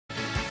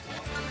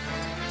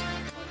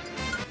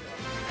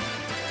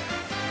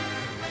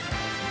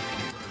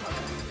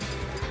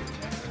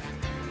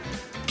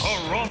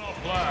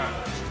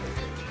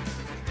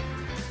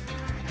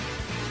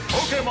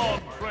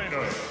Pokemon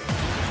Trainer.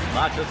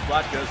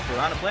 Machosquacho's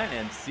Piranha Plant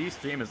and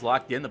Cstream is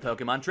locked in the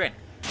Pokemon Trainer.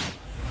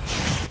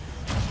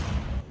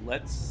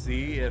 Let's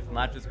see if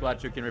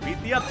Machosquacho can repeat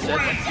the upset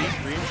when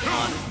Cstream's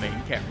on his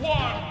main character.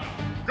 1,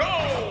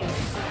 go!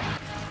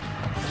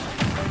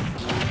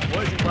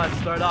 Poison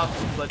Clash start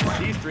off, but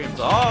Cstream's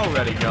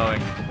already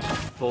going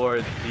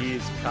for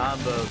these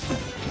combos.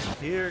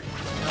 Here,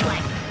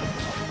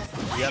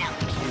 yep,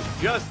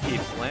 he just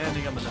keeps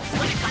landing them in the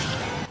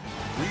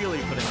really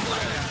putting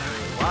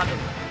a lot of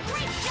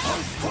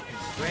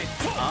constraint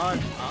on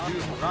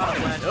Piranha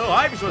Plant. Oh,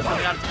 Ivysaur's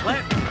coming out of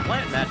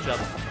plant matchup.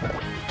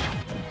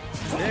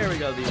 There we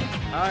go, the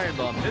Iron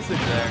Ball missing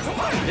there.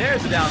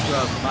 There's the down throw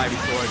from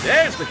Ivysaur.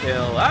 There's the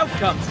kill. Out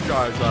comes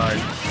Charizard.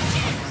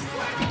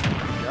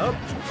 Nope,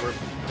 we're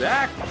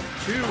back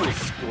to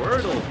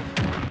Squirtle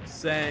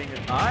saying,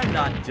 I'm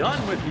not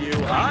done with you.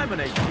 I'm going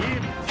to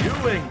keep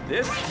doing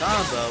this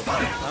combo.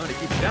 I'm going to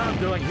keep down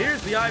throwing.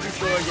 Here's the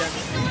Ivysaur again.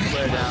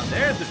 Flare down.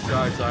 There's the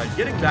Charizard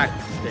getting back to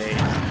the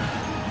stage.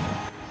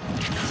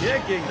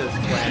 Kicking this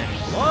plant,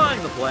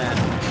 clawing the plant,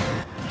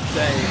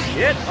 saying,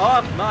 get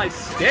off my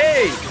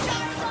stage!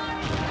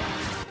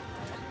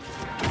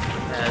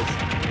 As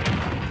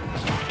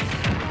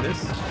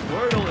this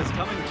Squirtle is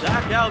coming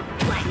back out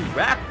to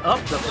rack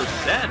up the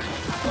percent.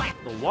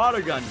 The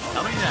water gun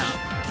coming down.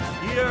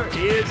 Here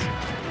is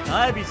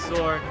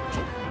Ivysaur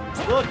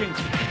looking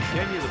to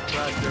continue the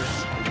pressure,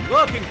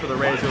 looking for the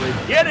Razor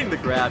Leaf, getting the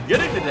grab,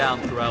 getting the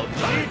down throw.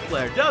 Speed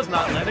Flare does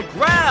not land a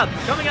grab.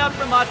 Coming out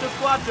from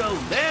Machosquacho,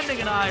 landing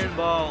an Iron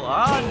Ball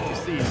on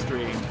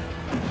Cstream.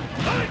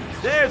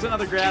 There's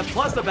another grab,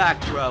 plus the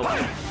back throw.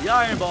 The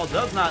Iron Ball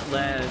does not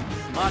land.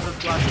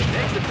 Machosquacho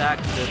makes it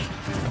back to this.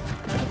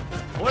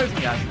 Poison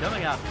Gas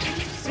coming out.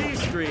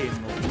 Cstream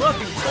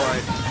looking for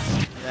it.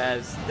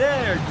 As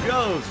there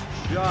goes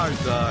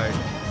Charizard.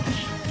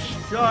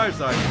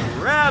 Charizard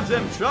grabs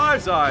him.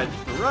 Charizard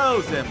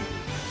throws him.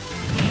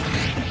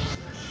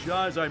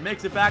 Charizard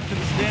makes it back to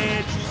the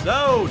stage.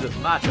 So does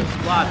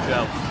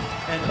Machosquacho.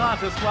 And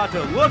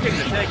Machosquacho looking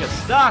to take a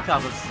stock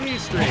off of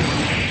Cstream.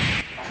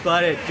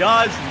 But it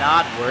does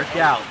not work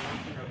out.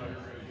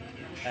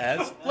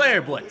 As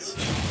Flare Blitz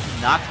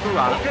knocks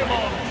Piranha.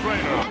 Pokemon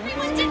Trainer.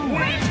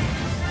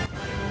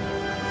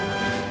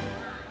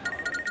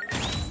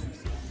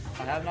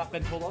 I have not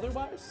been told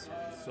otherwise,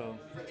 so.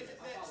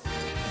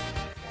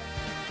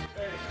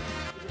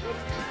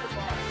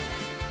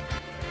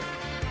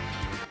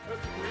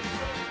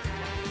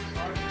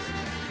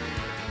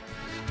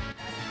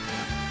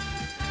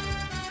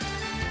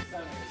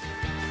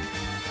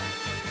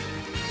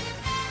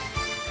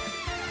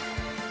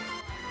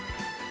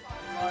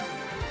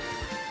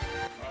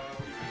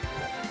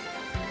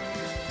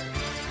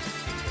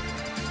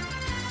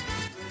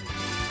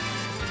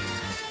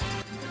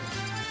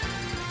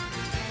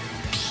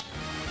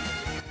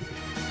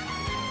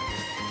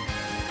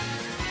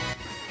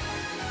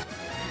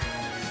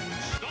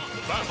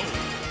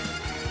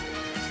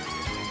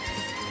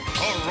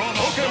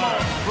 Pokemon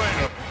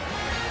Trainer.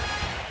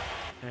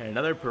 And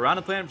another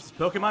Piranha Plant vs.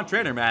 Pokemon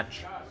Trainer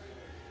match.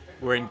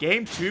 We're in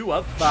game 2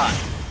 of 5.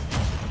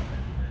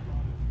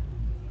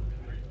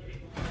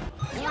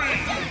 3,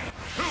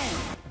 2,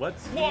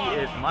 Let's see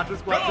if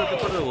Machosquacho can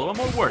put in a little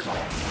more work.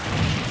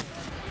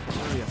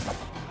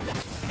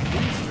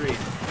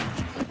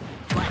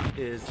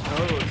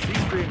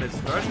 Cstream is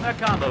starting that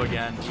combo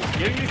again. He's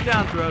getting these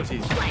down throws.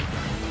 He's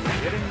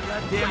getting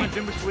that damage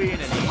in between,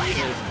 and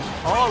he is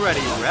already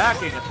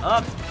racking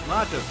up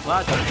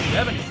Machosquacho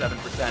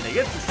 77%. He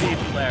gets the Seed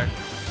Flare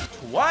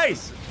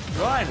twice,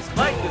 trying to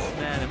spike this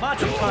man, and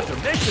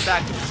Machosquacho makes it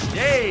back to the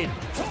stage.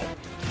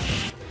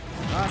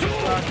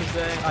 Machosquacho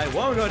saying, I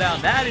won't go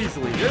down that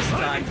easily this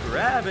time,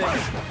 grabbing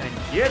and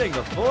getting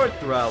the fourth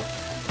throw.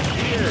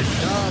 Here it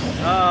comes.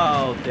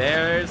 Oh,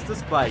 there's the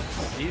spike.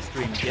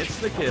 Cstream gets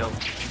the kill.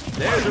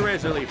 There's a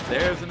Razor Leaf.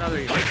 There's another.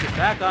 He makes it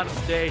back on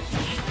stage.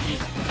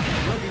 He's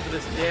looking for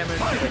this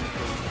damage.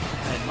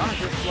 And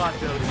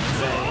Machosquacho is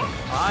saying,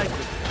 I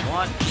just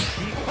want to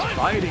keep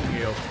fighting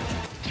you.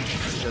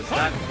 Because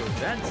that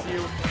prevents you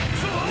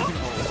from using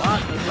a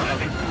lot of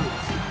other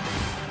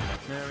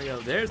moves. There we go.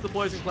 There's the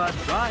Poison Clash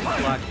trying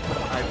to block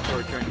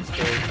Ivysaur turning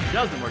stage.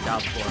 Doesn't work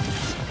out for him.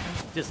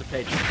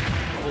 Dissipates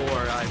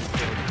before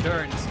Ivysaur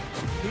turns.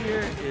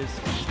 Here is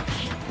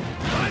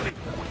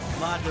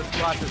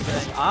Machosquacho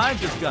saying, I'm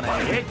just gonna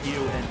hit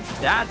you, and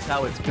that's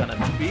how it's gonna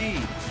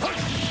be.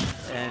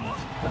 And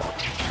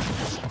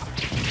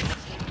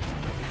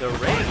the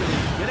Razor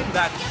is getting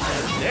back to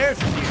stage. There's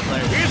the Seed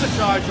Flare. Here's a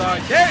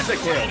Charizard. There's a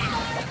kill.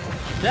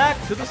 Back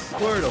to the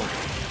Squirtle.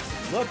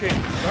 Looking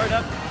to start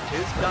up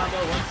his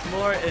combo once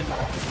more, and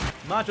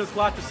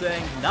Machosquacho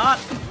saying, not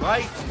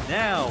right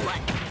now.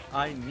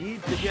 I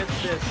need to get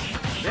this.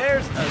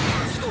 There's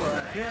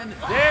a pin.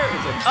 There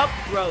is an up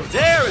throw.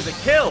 There is a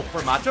kill for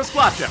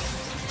Machosquacho.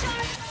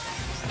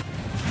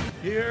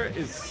 Here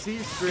is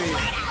Cstream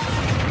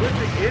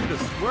switching into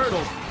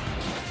Squirtle.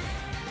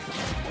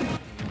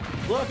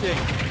 Looking.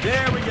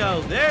 There we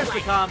go. There's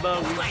the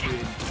combo we've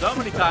seen so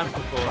many times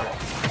before.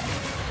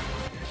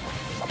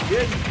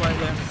 didn't quite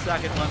land the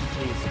second one.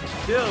 He's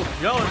still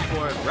going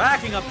for it,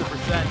 racking up the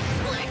percent.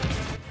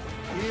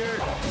 Here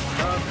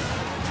comes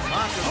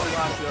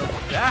Machosquacho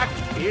back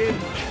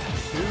into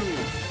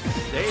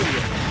the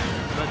stadium.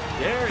 But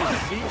there is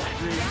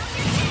Cstream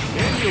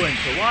continuing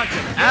to launch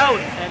him out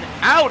and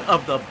out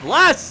of the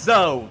blast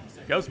zone.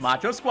 Goes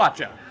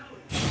Machosquacho.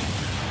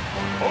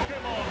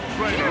 Pokemon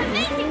Trainer.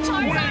 Amazing,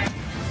 Charizard!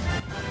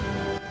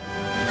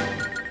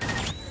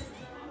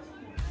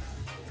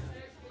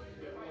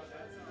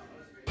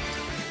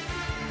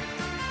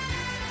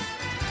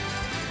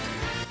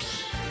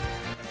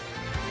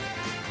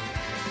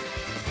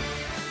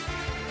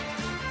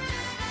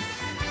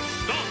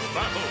 Stop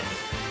battle.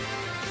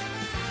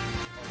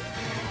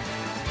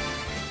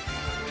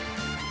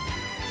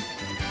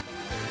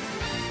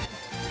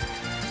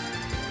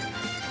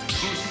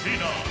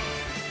 Lucina.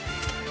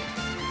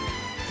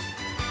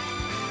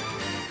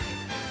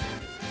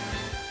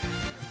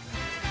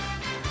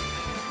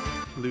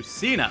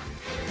 Lucina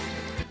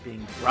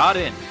being brought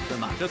in for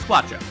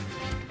Machosquacho.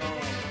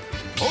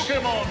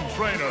 Pokemon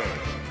Trainer.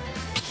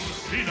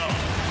 Lucina.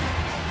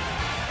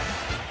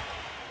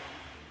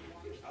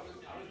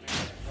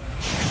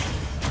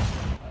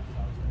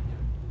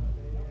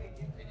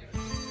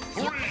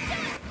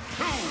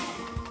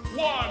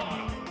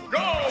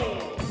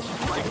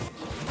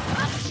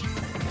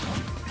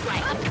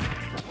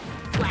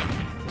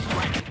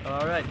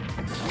 Alright,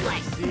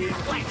 see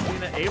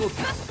Lucina able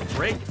to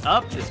break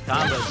up this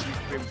combo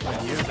Cstream's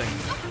been using.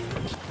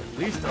 At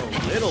least a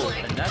little,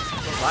 and that's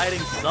providing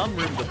some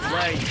room to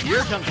play.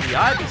 Here comes the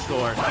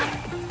Ivysaur,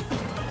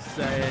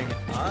 saying,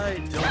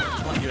 I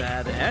don't want you to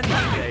have any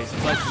space,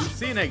 but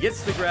Lucina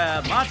gets the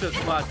grab.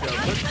 Machosquacho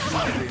puts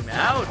Cstream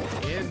out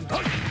in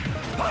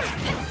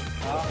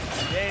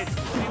stage.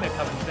 Lucina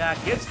coming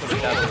back, gets the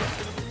recovery.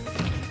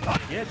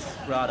 Gets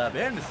brought up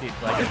into seat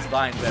play, gets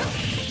Vine Whip.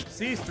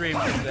 Cstream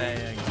is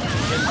saying,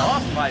 get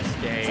off my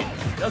stage.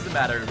 Doesn't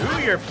matter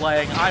who you're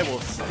playing, I will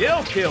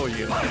still kill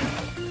you.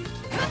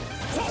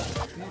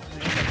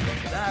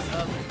 That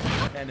up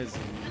and is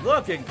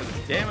looking for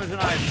the damage on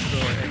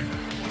Ivysaur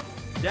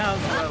and down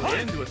throw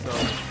into a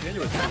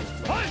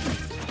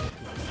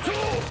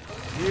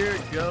Here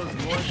goes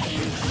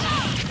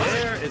Northeast.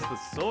 There is the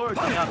sword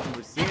coming out from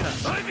Lucina.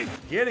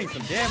 Getting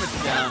some damage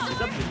down. He's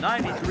up to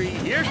 93.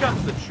 Here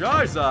comes the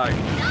Charizard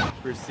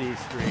for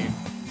Cstream.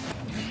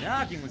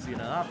 Knocking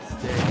Lucina off the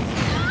stage.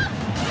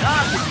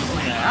 Knocking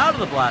Lucina out of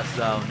the blast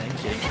zone and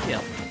getting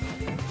killed.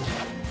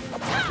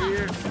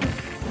 Here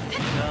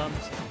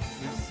comes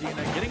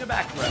Lucina getting a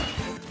back throw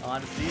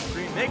on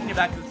Cstream, making it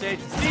back to the stage.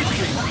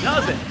 Cstream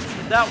does it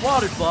with that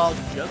waterfall,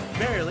 just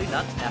barely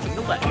not snapping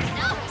the leg.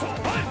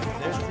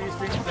 There's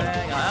Cstream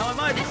saying, I am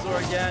my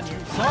Ivysaur again. You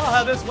saw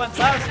how this went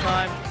last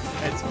time.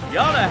 It's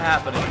gonna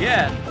happen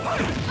again.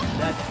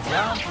 That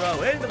down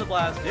throw into the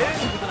blast,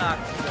 into the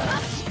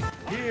knockback.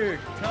 Here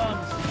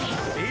comes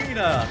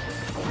Lucina.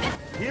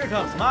 Here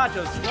comes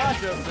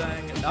Machosquacho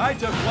saying, I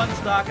took one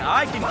stock,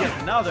 I can get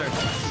another.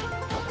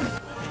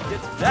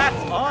 Gets back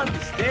on the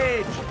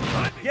stage.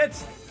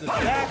 Gets the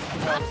back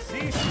throw.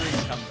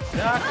 Cstream comes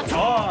back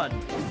on to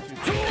the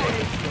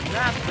stage from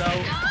that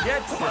though.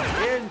 Gets it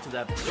into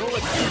that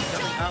bullet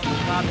coming out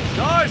the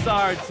top.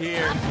 Charizard's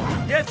here.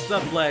 Gets the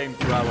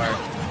flamethrower.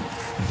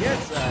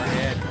 Gets a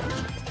hit.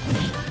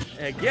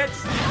 It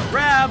gets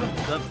grab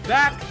the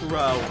back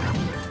throw.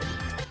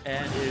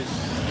 And is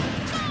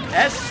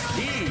SD.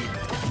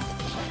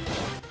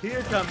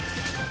 Here comes.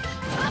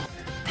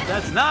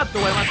 That's not the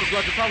way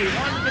Machosquacho probably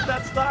wanted to get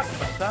that stock.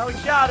 That's how he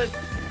got it.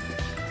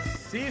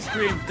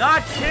 Cstream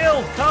not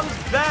killed. Comes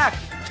back.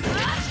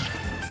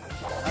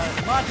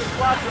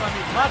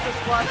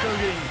 Machosquacho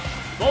getting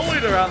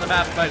bullied around the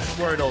map by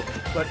Squirtle,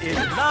 but is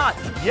not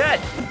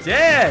yet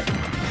dead.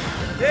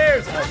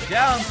 There's a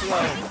down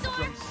throw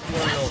from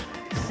Squirtle.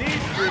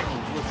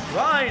 Cstream was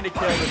trying to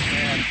kill this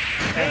man.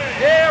 And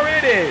there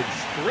it is,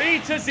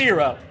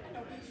 3-0.